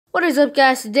What is up,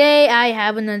 guys? Today I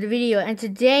have another video, and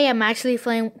today I'm actually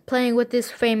playing with this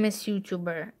famous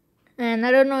YouTuber. And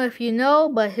I don't know if you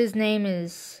know, but his name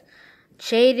is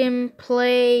Jaden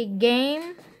Play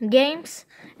Games,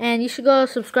 and you should go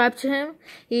subscribe to him.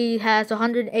 He has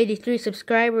 183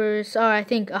 subscribers, or I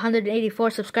think 184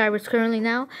 subscribers currently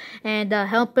now, and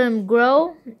help him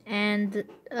grow, and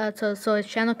so his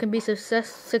channel can be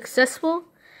successful.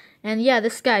 And yeah,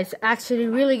 this guy's actually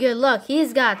really good. Look,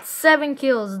 he's got 7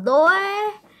 kills, boy.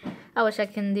 I wish I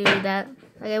can do that.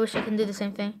 Like, I wish I can do the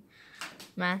same thing,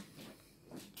 man.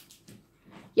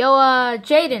 Yo,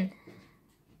 Jaden.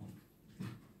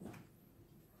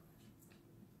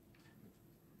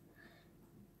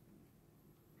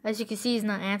 As you can see, he's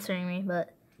not answering me,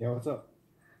 but. Yeah, what's up?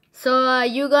 So,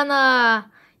 you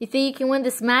think you can win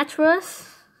this match for us?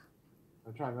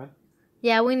 I'm trying, man.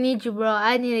 Yeah, we need you, bro.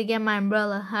 I need to get my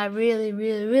umbrella. I really,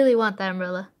 really, really want that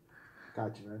umbrella.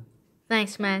 Got you, man.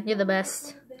 Thanks, man. You're the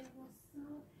best.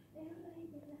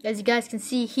 As you guys can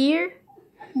see here.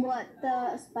 What,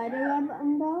 the spiderweb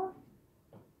umbrella?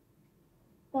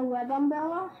 The web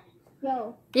umbrella?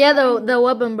 Yo. Yeah, the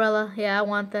web umbrella. Yeah, I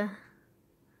want that.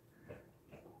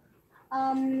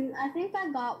 I think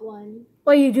I got one.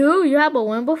 Oh, you do? You have a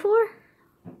win before?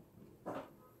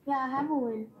 Yeah, I have a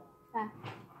win. Yeah.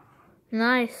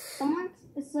 Nice.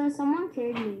 Someone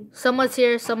carried me. Someone's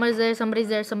here. Somebody's there. Somebody's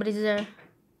there. Somebody's there.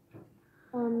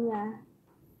 Yeah.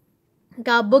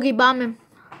 Got boogie bomb him.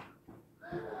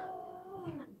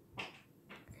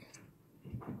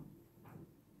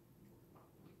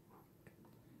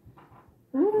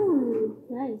 Ooh,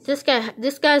 nice. This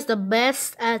guy's the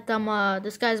best at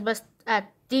this guy's best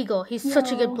at Deagle. He's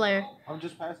such a good player. I'm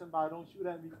just passing by. Don't shoot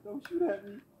at me. Don't shoot at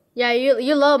me. Yeah,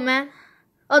 you low, man.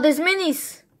 Oh, there's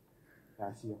minis. Yeah,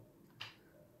 I see them.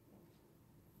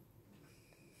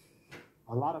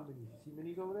 A lot of minis. You see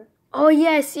minis over there? Oh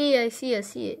yeah, I see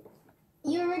it.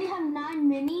 You already have 9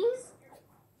 minis?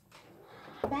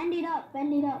 Bend it up.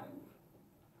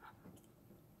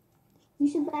 You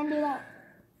should bend it up.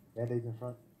 Band-aids in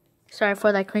front. Sorry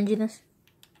for that cringiness.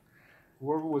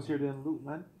 Whoever was here didn't loot,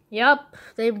 man. Yup,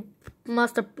 they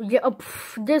must have. Yeah,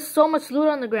 there's so much loot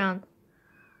on the ground.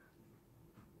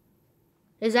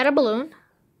 Is that a balloon?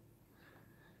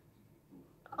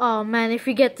 Oh man, if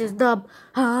we get this dub,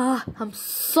 I'm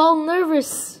so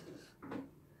nervous.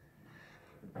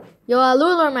 Yo,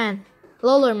 Loler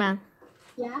man.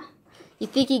 Yeah? You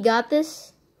think he got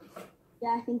this?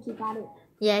 Yeah, I think you got it.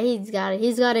 Yeah, he's got it.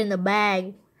 He's got it in the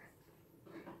bag.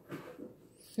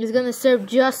 He's gonna serve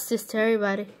justice to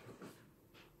everybody.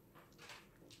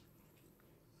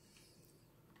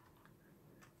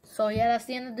 So yeah, that's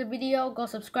the end of the video. Go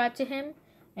subscribe to him.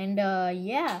 And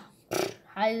yeah,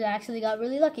 I actually got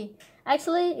really lucky.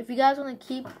 Actually, if you guys want to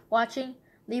keep watching,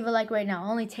 leave a like right now. It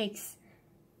only takes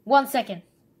 1 second.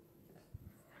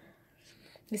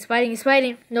 He's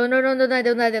fighting. No, don't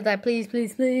die. Please,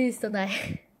 don't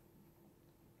die.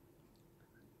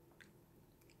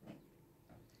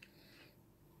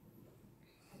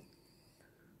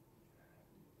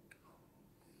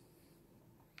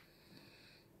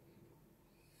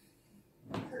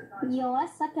 Yo, I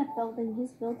suck at building.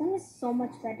 His building is so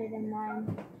much better than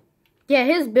mine. Yeah,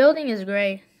 his building is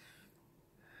great.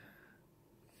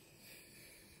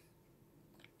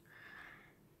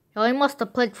 Yo, he must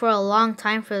have played for a long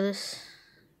time for this.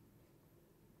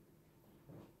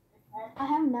 I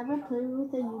have never played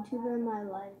with a YouTuber in my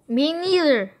life. Me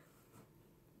neither.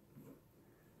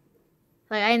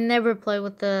 Like, I never played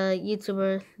with a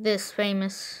YouTuber this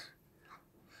famous.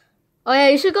 Oh yeah,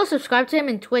 you should go subscribe to him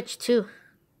in Twitch too.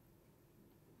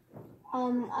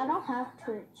 I don't have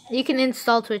Twitch. You can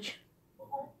install Twitch.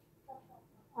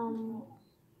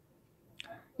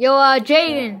 Yo,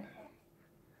 Jaden.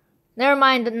 Never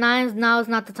mind, now is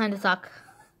not the time to talk.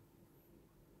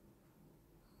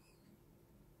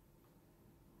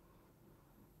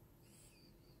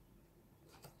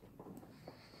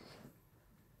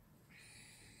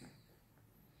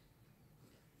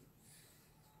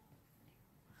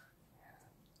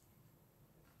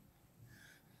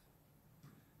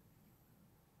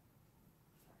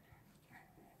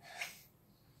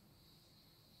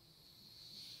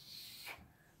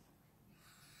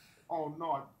 Oh,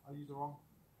 no. I used the wrong.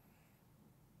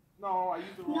 No, I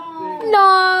used the wrong thing.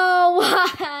 No,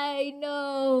 why?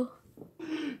 No.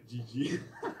 GG.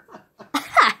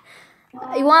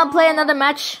 You want to play another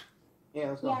match? Yeah,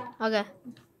 let's go. Yeah. Okay.